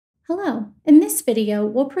Hello! In this video,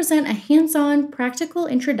 we'll present a hands-on, practical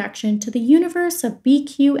introduction to the universe of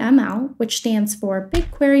BQML, which stands for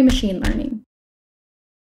BigQuery Machine Learning.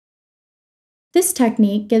 This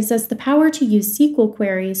technique gives us the power to use SQL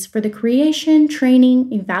queries for the creation,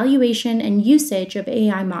 training, evaluation, and usage of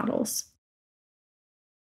AI models.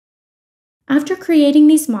 After creating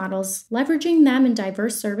these models, leveraging them in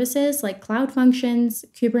diverse services like Cloud Functions,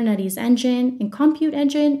 Kubernetes Engine, and Compute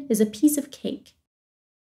Engine is a piece of cake.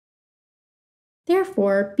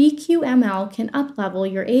 Therefore, BQML can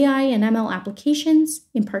uplevel your AI and ML applications,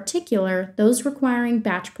 in particular those requiring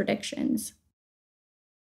batch predictions.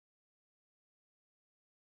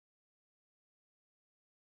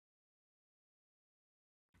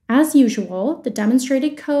 As usual, the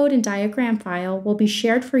demonstrated code and diagram file will be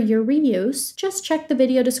shared for your reuse. Just check the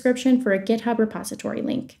video description for a GitHub repository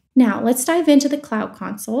link. Now, let's dive into the Cloud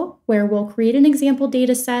Console, where we'll create an example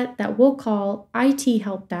dataset that we'll call IT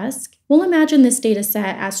Help Desk. We'll imagine this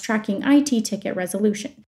dataset as tracking IT ticket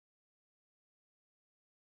resolution.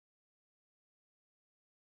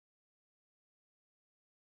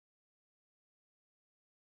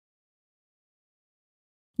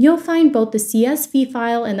 You'll find both the CSV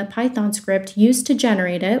file and the Python script used to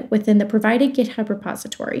generate it within the provided GitHub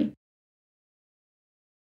repository.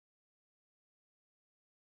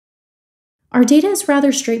 Our data is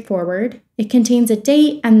rather straightforward. It contains a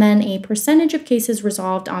date and then a percentage of cases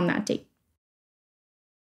resolved on that date.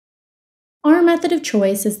 Our method of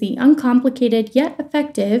choice is the uncomplicated yet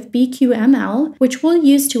effective BQML, which we'll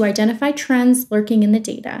use to identify trends lurking in the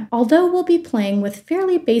data. Although we'll be playing with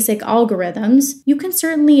fairly basic algorithms, you can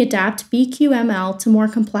certainly adapt BQML to more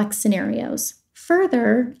complex scenarios.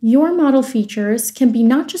 Further, your model features can be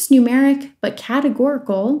not just numeric, but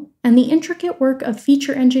categorical, and the intricate work of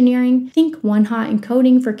feature engineering, think one-hot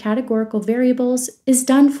encoding for categorical variables, is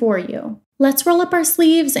done for you. Let's roll up our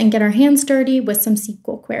sleeves and get our hands dirty with some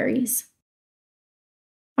SQL queries.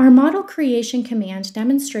 Our model creation command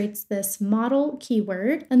demonstrates this model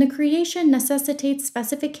keyword, and the creation necessitates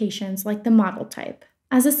specifications like the model type.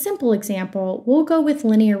 As a simple example, we'll go with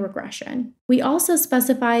linear regression. We also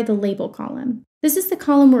specify the label column. This is the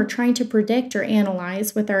column we're trying to predict or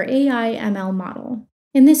analyze with our AI ML model.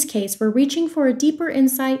 In this case, we're reaching for a deeper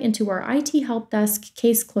insight into our IT help desk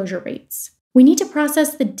case closure rates. We need to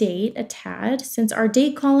process the date a tad since our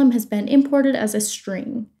date column has been imported as a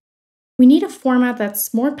string. We need a format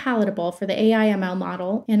that's more palatable for the AI ML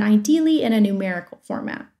model and ideally in a numerical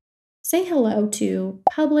format. Say hello to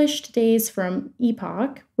published days from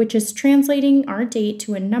epoch, which is translating our date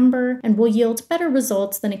to a number and will yield better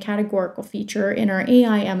results than a categorical feature in our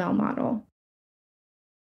AI ML model.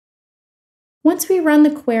 Once we run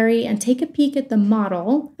the query and take a peek at the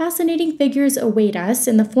model, fascinating figures await us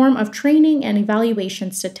in the form of training and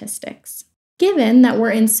evaluation statistics. Given that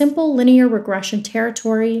we're in simple linear regression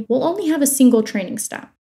territory, we'll only have a single training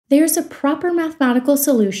step. There's a proper mathematical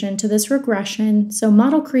solution to this regression, so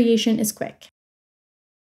model creation is quick.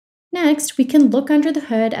 Next, we can look under the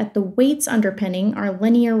hood at the weights underpinning our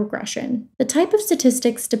linear regression. The type of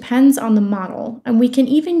statistics depends on the model, and we can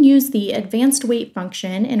even use the advanced weight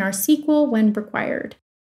function in our SQL when required.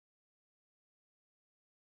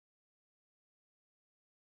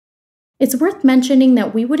 It's worth mentioning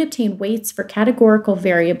that we would obtain weights for categorical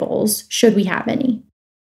variables, should we have any.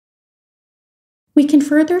 We can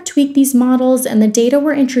further tweak these models and the data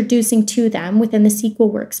we're introducing to them within the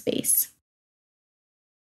SQL workspace.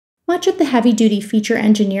 Much of the heavy-duty feature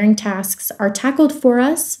engineering tasks are tackled for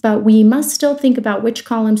us, but we must still think about which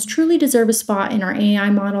columns truly deserve a spot in our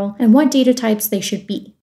AI model and what data types they should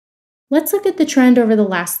be. Let's look at the trend over the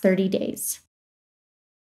last 30 days.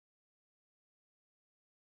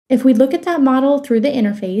 If we look at that model through the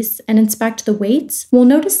interface and inspect the weights, we'll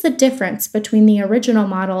notice the difference between the original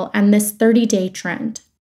model and this 30-day trend.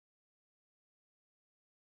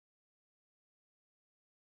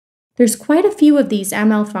 There's quite a few of these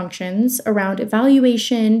ML functions around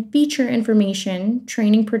evaluation, feature information,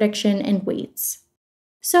 training prediction, and weights.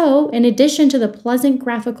 So, in addition to the pleasant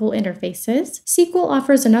graphical interfaces, SQL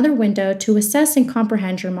offers another window to assess and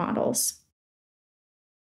comprehend your models.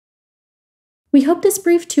 We hope this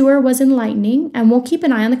brief tour was enlightening, and we'll keep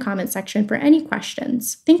an eye on the comment section for any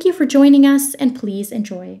questions. Thank you for joining us, and please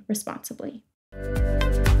enjoy responsibly.